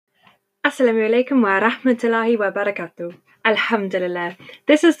Assalamu alaikum wa rahmatullahi wa barakatuh. Alhamdulillah.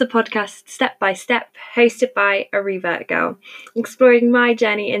 This is the podcast Step by Step, hosted by a revert girl, exploring my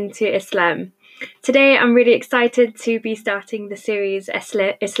journey into Islam. Today, I'm really excited to be starting the series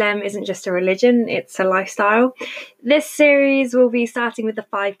Islam Isn't Just a Religion, It's a Lifestyle. This series will be starting with the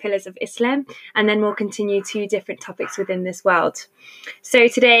 5 pillars of Islam, and then we'll continue to different topics within this world. So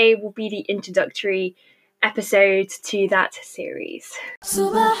today will be the introductory episode to that series.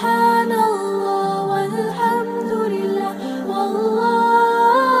 Subhanallah walhamdulillah wallahu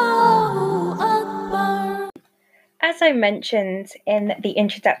akbar. As I mentioned in the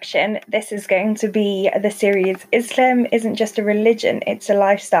introduction, this is going to be the series Islam Isn't Just a Religion, It's a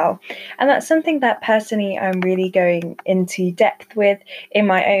Lifestyle. And that's something that personally I'm really going into depth with in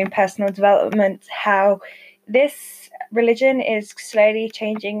my own personal development, how this religion is slowly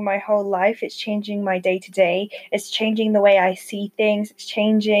changing my whole life. It's changing my day-to-day. It's changing the way I see things. It's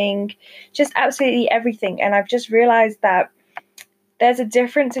changing just absolutely everything. And I've just realized that there's a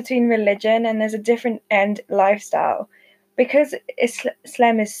difference between religion and there's a different and lifestyle. Because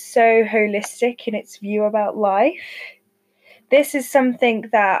Islam is so holistic in its view about life, this is something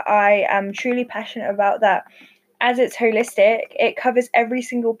that I am truly passionate about, that as it's holistic, it covers every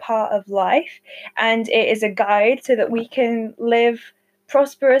single part of life, and it is a guide so that we can live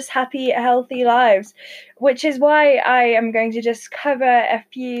prosperous, happy, healthy lives, which is why I am going to just cover a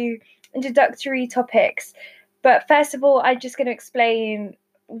few introductory topics. But first of all, I'm just going to explain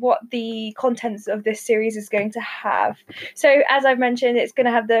what the contents of this series is going to have. So as I've mentioned, it's going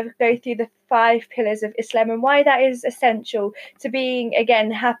to go through the 5 pillars of Islam and why that is essential to being,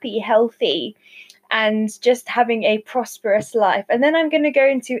 again, happy, healthy, and just having a prosperous life. And then I'm going to go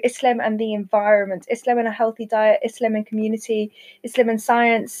into Islam and the environment, Islam and a healthy diet, Islam and community, Islam and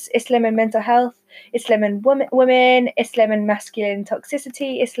science, Islam and mental health, Islam and women, Islam and masculine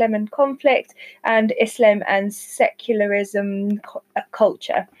toxicity, Islam and conflict, and Islam and secularism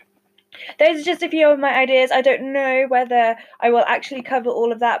culture. Those are just a few of my ideas. I don't know whether I will actually cover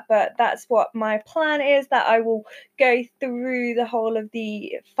all of that, but that's what my plan is, that I will go through the whole of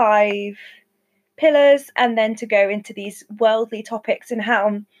the 5 pillars and then to go into these worldly topics and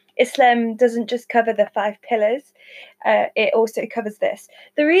how Islam doesn't just cover the 5 pillars, it also covers this.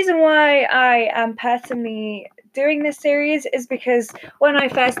 The reason why I am personally doing this series is because when I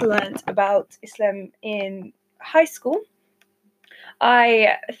first learned about Islam in high school,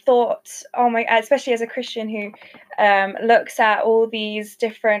 I thought, especially as a Christian who looks at all these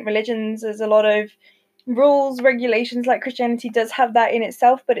different religions, there's a lot of rules, regulations, like Christianity does have that in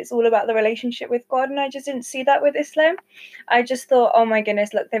itself, but it's all about the relationship with God, and I just didn't see that with Islam. I just thought, oh my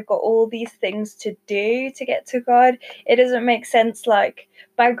goodness, look, they've got all these things to do to get to God. It doesn't make sense, like,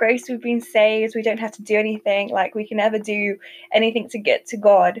 by grace we've been saved, we don't have to do anything, like we can never do anything to get to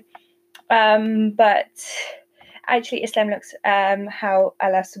God. But actually Islam looks how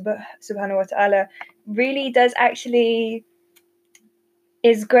Allah subhanahu wa ta'ala really does actually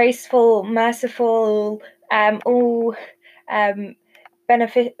is graceful, merciful,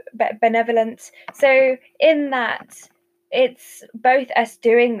 benevolent. So in that, it's both us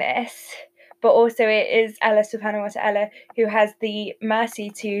doing this, but also it is Allah subhanahu wa ta'ala who has the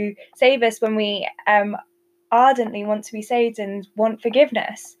mercy to save us when we ardently want to be saved and want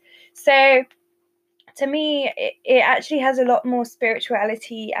forgiveness. So to me, it actually has a lot more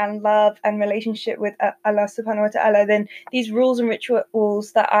spirituality and love and relationship with Allah subhanahu wa ta'ala than these rules and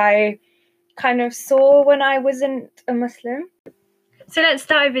rituals that I kind of saw when I wasn't a Muslim. So let's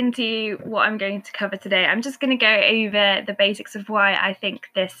dive into what I'm going to cover today. I'm just going to go over the basics of why I think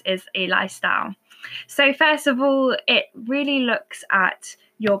this is a lifestyle. So first of all, it really looks at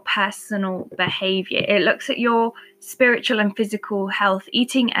your personal behavior. It looks at your spiritual and physical health,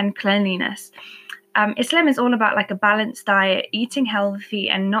 eating and cleanliness. Islam is all about like a balanced diet, eating healthy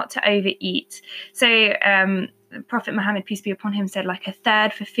and not to overeat. So Prophet Muhammad, peace be upon him, said like a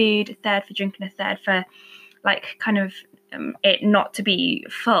third for food, a third for drink, and a third for like kind of it not to be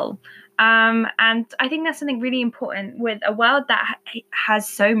full. And I think that's something really important with a world that has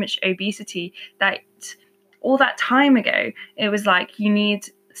so much obesity, that all that time ago, it was like you need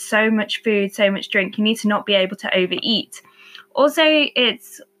so much food, so much drink, you need to not be able to overeat. Also,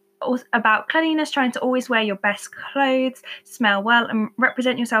 it's about cleanliness, trying to always wear your best clothes, smell well, and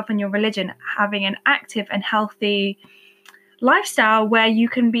represent yourself and your religion, having an active and healthy lifestyle where you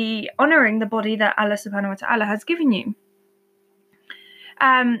can be honouring the body that Allah subhanahu wa ta'ala has given you.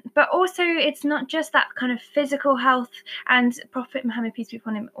 But also, it's not just that kind of physical health. And Prophet Muhammad, peace be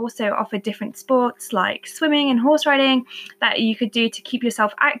upon him, also offered different sports like swimming and horse riding that you could do to keep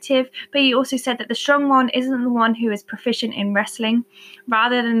yourself active. But he also said that the strong one isn't the one who is proficient in wrestling,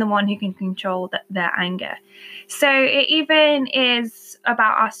 rather than the one who can control their anger. So it even is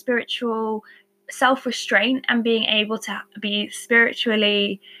about our spiritual self-restraint and being able to be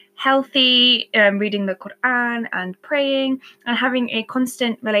spiritually healthy, reading the Quran and praying and having a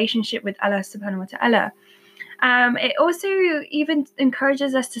constant relationship with Allah subhanahu wa ta'ala. It also even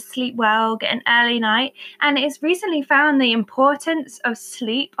encourages us to sleep well, get an early night, and it's recently found the importance of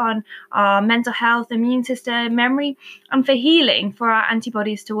sleep on our mental health, immune system, memory, and for healing, for our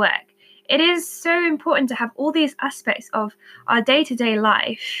antibodies to work. It is so important to have all these aspects of our day-to-day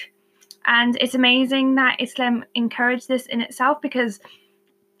life, and it's amazing that Islam encouraged this in itself, because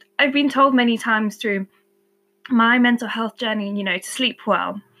I've been told many times through my mental health journey, to sleep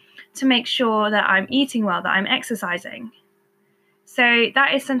well, to make sure that I'm eating well, that I'm exercising. So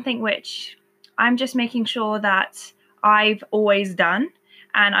that is something which I'm just making sure that I've always done.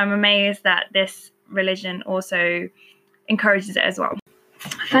 And I'm amazed that this religion also encourages it as well.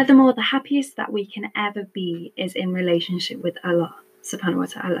 Furthermore, the happiest that we can ever be is in relationship with Allah subhanahu wa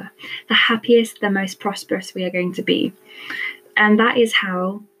ta'ala. The happiest, the most prosperous we are going to be. And that is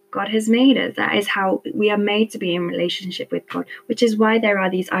how God has made us. That is how we are made to be in relationship with God, which is why there are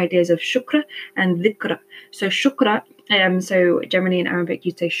these ideas of shukra and dhikra. So shukra, so generally in Arabic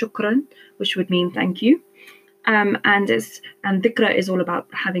you say shukran, which would mean thank you. And dhikra is all about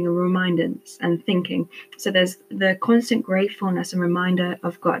having a remindance and thinking. So there's the constant gratefulness and reminder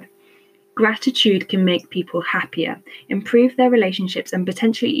of God. Gratitude can make people happier, improve their relationships, and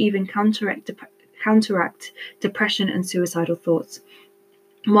potentially even counteract depression and suicidal thoughts.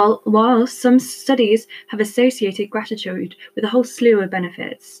 While some studies have associated gratitude with a whole slew of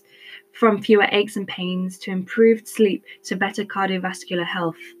benefits, from fewer aches and pains to improved sleep to better cardiovascular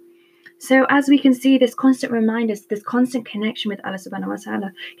health. So as we can see, this constant reminders, this constant connection with Allah subhanahu wa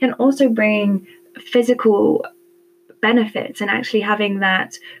ta'ala can also bring physical benefits, and actually having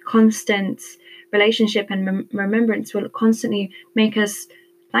that constant relationship and remembrance will constantly make us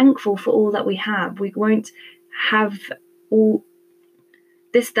thankful for all that we have. We won't have all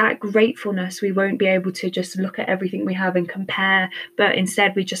that gratefulness. We won't be able to just look at everything we have and compare, but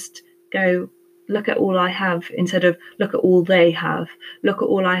instead we just go, look at all I have, instead of look at all they have. Look at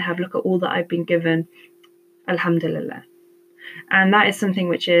all I have, look at all that I've been given. Alhamdulillah. And that is something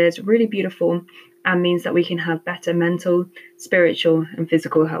which is really beautiful and means that we can have better mental, spiritual, and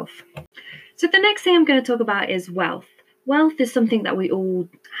physical health. So the next thing I'm going to talk about is wealth. Wealth is something that we all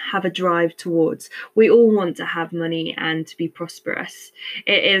have a drive towards. We all want to have money and to be prosperous.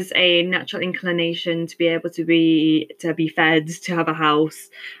 It is a natural inclination to be able to be fed, to have a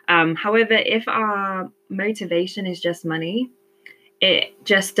house. However, if our motivation is just money, it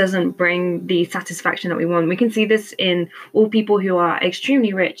just doesn't bring the satisfaction that we want. We can see this in all people who are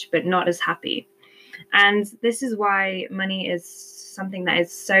extremely rich but not as happy. And this is why money is something that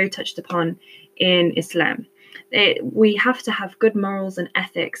is so touched upon in Islam. We have to have good morals and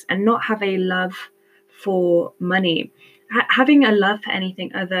ethics and not have a love for money. Having a love for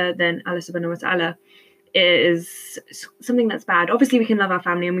anything other than Allah subhanahu wa ta'ala is something that's bad. Obviously, we can love our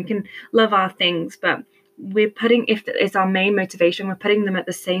family and we can love our things, but if it's our main motivation, we're putting them at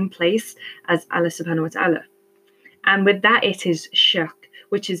the same place as Allah subhanahu wa ta'ala. And with that, it is shirk,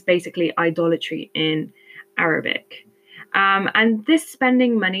 which is basically idolatry in Arabic. And this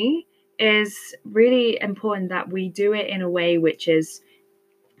spending money is really important that we do it in a way which is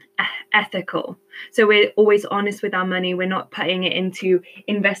ethical. So we're always honest with our money. We're not putting it into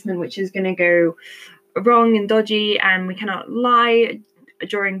investment which is going to go wrong and dodgy, and we cannot lie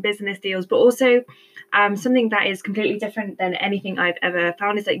during business deals. But also something that is completely different than anything I've ever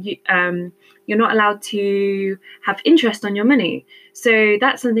found is that you're not allowed to have interest on your money. So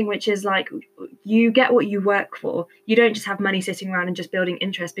that's something which is like, you get what you work for. You don't just have money sitting around and just building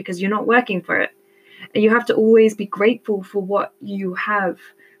interest because you're not working for it. You have to always be grateful for what you have,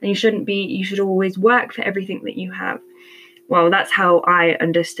 and you should always work for everything that you have. Well, that's how I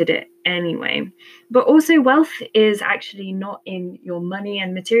understood it anyway. But also, wealth is actually not in your money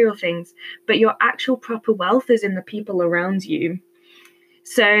and material things, but your actual proper wealth is in the people around you.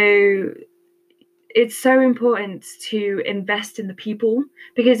 So it's so important to invest in the people,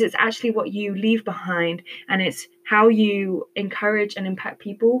 because it's actually what you leave behind, and it's how you encourage and impact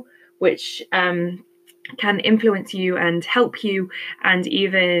people, which can influence you and help you, and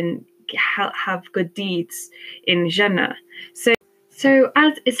even have good deeds in Jannah. So So,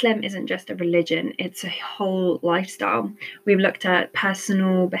 as Islam isn't just a religion, it's a whole lifestyle. We've looked at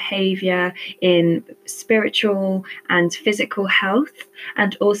personal behavior in spiritual and physical health,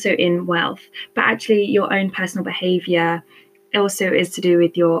 and also in wealth. But actually, your own personal behavior also is to do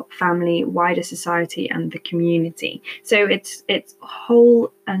with your family, wider society, and the community. So it's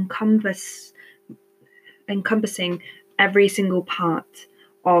whole encompassing every single part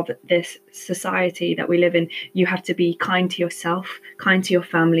of this society that we live in. You have to be kind to yourself, kind to your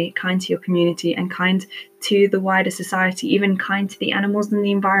family, kind to your community, and kind to the wider society, even kind to the animals and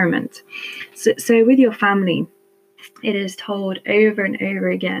the environment. So with your family, it is told over and over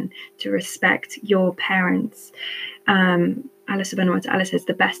again to respect your parents. Allah subhanahu wa ta'ala says,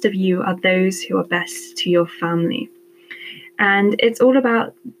 the best of you are those who are best to your family. And it's all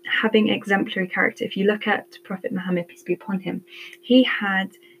about having exemplary character. If you look at Prophet Muhammad, peace be upon him, he had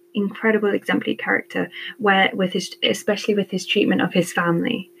incredible exemplary character, especially with his treatment of his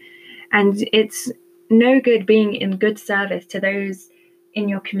family. And it's no good being in good service to those in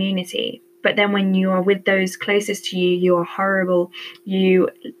your community, but then when you are with those closest to you, you are horrible. You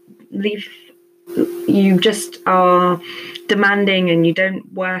just are demanding, and you don't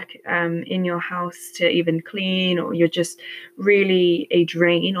work in your house to even clean, or you're just really a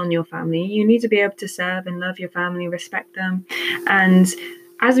drain on your family. You need to be able to serve and love your family, respect them. And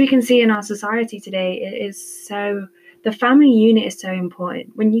as we can see in our society today, the family unit is so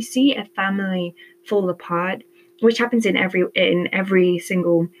important. When you see a family fall apart, which happens in every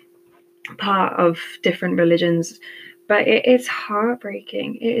single part of different religions, but it is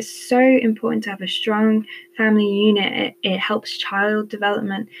heartbreaking. It is so important to have a strong family unit. It helps child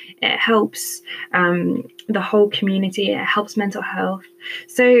development. It helps the whole community. It helps mental health.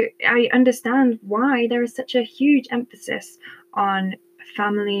 So I understand why there is such a huge emphasis on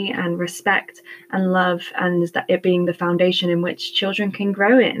family and respect and love, and that it being the foundation in which children can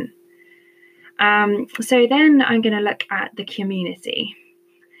grow in. So then I'm going to look at the community.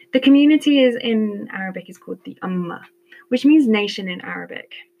 The community in Arabic is called the Ummah, which means nation in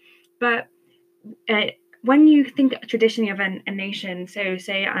Arabic. But when you think traditionally of a nation, so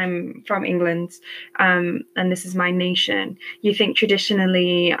say I'm from England, and this is my nation, you think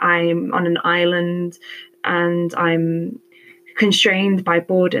traditionally I'm on an island and I'm constrained by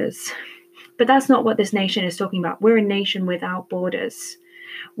borders. But that's not what this nation is talking about. We're a nation without borders.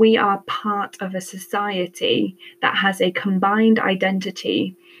 We are part of a society that has a combined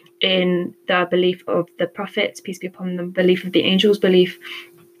identity in the belief of the prophets, peace be upon them, belief of the angels, belief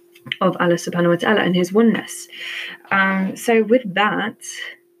of Allah subhanahu wa ta'ala and his oneness. So with that,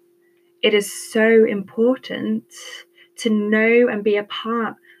 it is so important to know and be a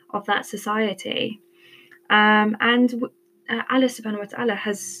part of that society. And Allah subhanahu wa ta'ala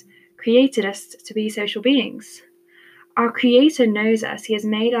has created us to be social beings. Our Creator knows us. He has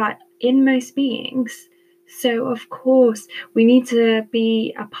made our inmost beings. So, of course, we need to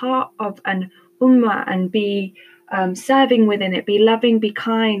be a part of an ummah and be serving within it, be loving, be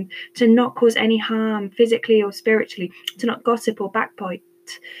kind, to not cause any harm physically or spiritually, to not gossip or backbite.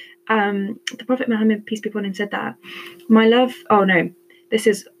 The Prophet Muhammad, peace be upon him, said that, this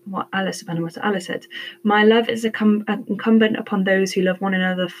is what Allah subhanahu wa ta'ala said. My love is incumbent upon those who love one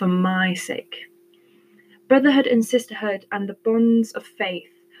another for my sake. Brotherhood and sisterhood and the bonds of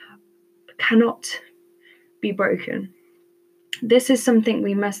faith cannot be broken. This is something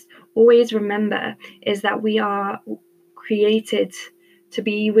we must always remember, is that we are created to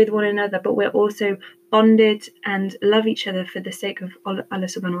be with one another, but we're also bonded and love each other for the sake of Allah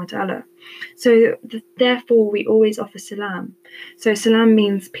subhanahu wa ta'ala. So therefore we always offer salam. So salam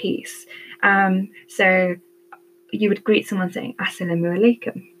means peace. So you would greet someone saying assalamu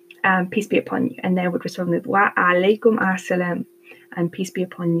alaikum, peace be upon you, and they would respond with wa alaikum assalam, and peace be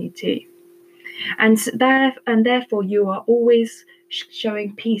upon you too. And therefore you are always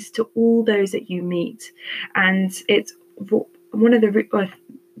showing peace to all those that you meet. And it's one of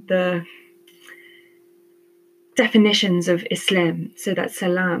the definitions of Islam, so that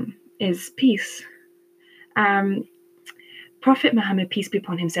salam is peace. Prophet Muhammad, peace be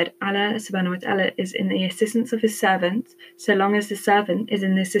upon him, said, Allah subhanahu wa ta'ala is in the assistance of his servant, so long as the servant is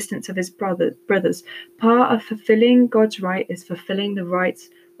in the assistance of his brothers. Part of fulfilling God's right is fulfilling the rights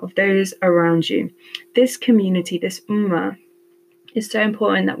of those around you. This community, this ummah, is so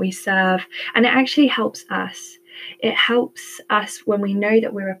important that we serve, and it actually helps us. It helps us when we know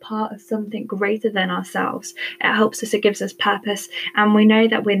that we're a part of something greater than ourselves. It helps us, it gives us purpose, and we know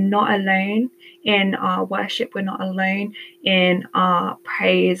that we're not alone in our worship, we're not alone in our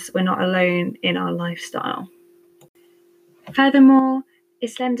praise, we're not alone in our lifestyle. Furthermore,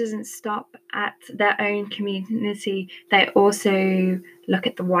 Islam doesn't stop at their own community. They also look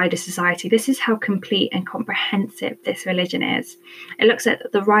at the wider society. This is how complete and comprehensive this religion is. It looks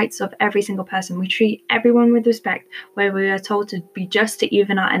at the rights of every single person. We treat everyone with respect, where we are told to be just to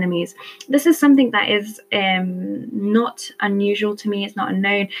even our enemies. This is something that is not unusual to me. It's not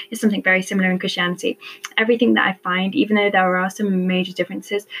unknown. It's something very similar in Christianity. Everything that I find, even though there are some major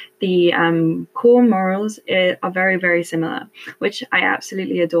differences, the core morals are very, very similar, which I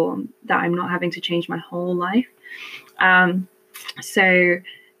absolutely adore, that I'm not having to change my whole life. So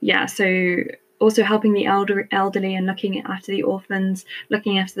also helping the elderly and looking after the orphans,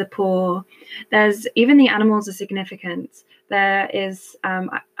 looking after the poor. There's even the animals are significant. There is,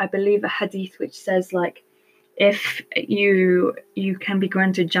 I believe, a hadith which says, like, if you can be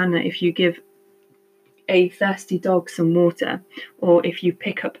granted Jannah if you give a thirsty dog some water, or if you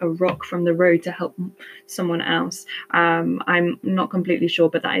pick up a rock from the road to help someone else. I'm not completely sure,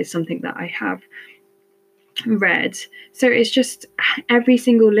 but that is something that I have read. So it's just every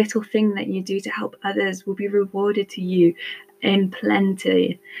single little thing that you do to help others will be rewarded to you in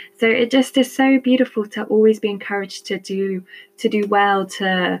plenty. So it just is so beautiful to always be encouraged to do well,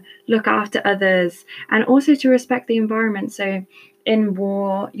 to look after others, and also to respect the environment. So in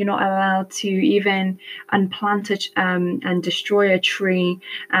war, you're not allowed to even unplant and destroy a tree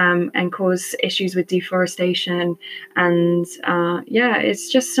and cause issues with deforestation. And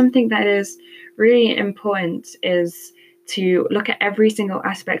it's just something that is really important, is to look at every single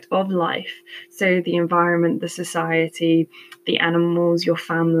aspect of life. So the environment, the society, the animals, your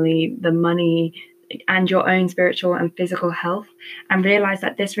family, the money, and your own spiritual and physical health, and realize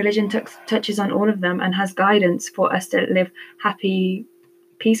that this religion touches on all of them and has guidance for us to live happy,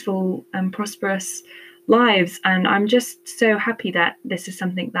 peaceful, and prosperous lives. And I'm just so happy that this is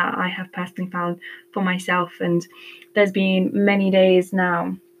something that I have personally found for myself. And there's been many days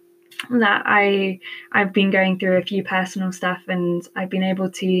now that I've been going through a few personal stuff, and I've been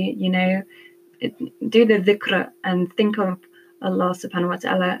able to, do the dhikr and think of Allah subhanahu wa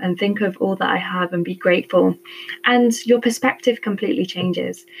ta'ala and think of all that I have and be grateful. And your perspective completely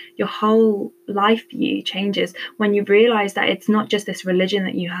changes. Your whole life view changes when you realize that it's not just this religion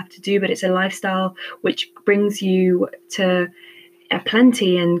that you have to do, but it's a lifestyle which brings you to a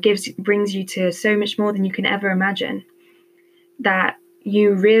plenty and brings you to so much more than you can ever imagine. That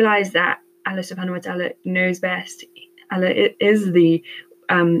you realize that Allah subhanahu wa ta'ala knows best. Allah is the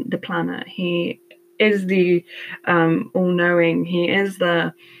planner. He is the all-knowing. He is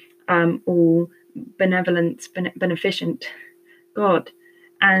the all benevolent, beneficent God.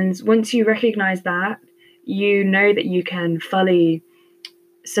 And once you recognize that, you know that you can fully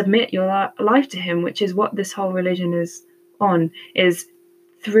submit your life to him, which is what this whole religion is on, is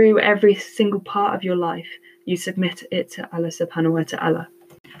through every single part of your life, you submit it to Allah subhanahu wa ta'ala.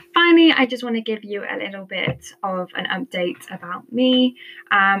 Finally, I just want to give you a little bit of an update about me.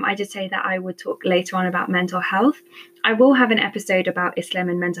 I just say that I would talk later on about mental health. I will have an episode about Islam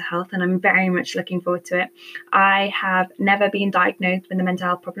and mental health, and I'm very much looking forward to it. I have never been diagnosed with a mental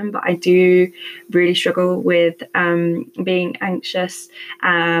health problem, but I do really struggle with being anxious,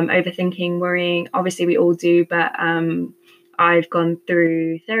 overthinking, worrying. Obviously, we all do, but I've gone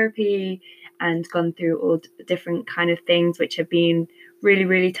through therapy and gone through all different kind of things which have been really,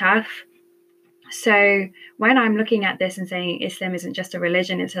 really tough. So when I'm looking at this and saying Islam isn't just a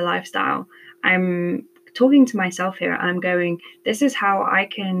religion, it's a lifestyle, I'm talking to myself here. I'm going, this is how I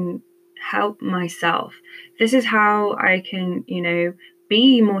can help myself. This is how I can,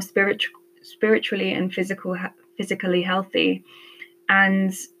 be more spiritually and physically healthy.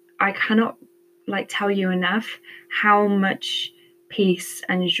 And I cannot tell you enough how much peace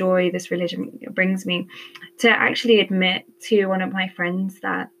and joy this religion brings me. To actually admit to one of my friends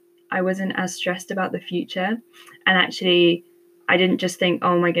that I wasn't as stressed about the future, and actually I didn't just think,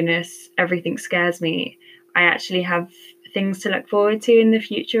 oh my goodness, everything scares me. I actually have things to look forward to in the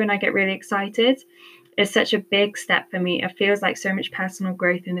future, and I get really excited. It's such a big step for me. It feels like so much personal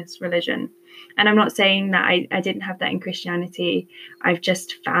growth in this religion. And I'm not saying that I didn't have that in Christianity. I've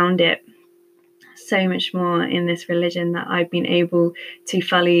just found it so much more in this religion, that I've been able to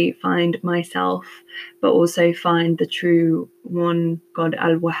fully find myself, but also find the true one God,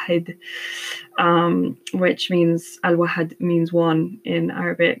 Al-Wahid, which means Al-Wahid means one in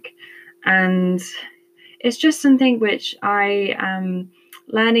Arabic. And it's just something which I am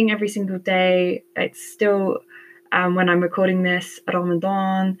learning every single day. It's still when I'm recording this,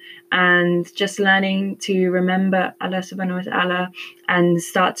 Ramadan, and just learning to remember Allah subhanahu wa ta'ala and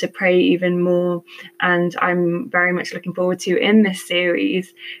start to pray even more. And I'm very much looking forward to, in this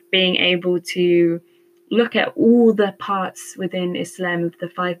series, being able to, look at all the parts within Islam of the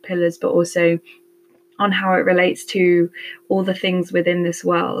 5 pillars, but also on how it relates to all the things within this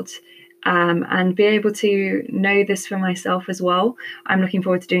world, and be able to know this for myself as well. I'm looking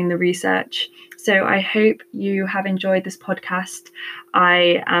forward to doing the research. So I hope you have enjoyed this podcast.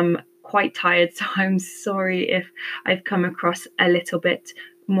 I am quite tired, so I'm sorry if I've come across a little bit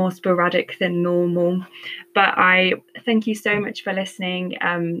more sporadic than normal, but I thank you so much for listening.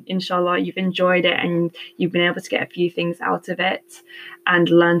 Inshallah you've enjoyed it and you've been able to get a few things out of it and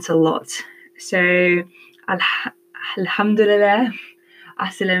learnt a lot. So alhamdulillah,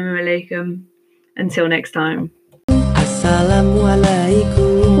 assalamu alaikum, until next time. Assalamu alaikum.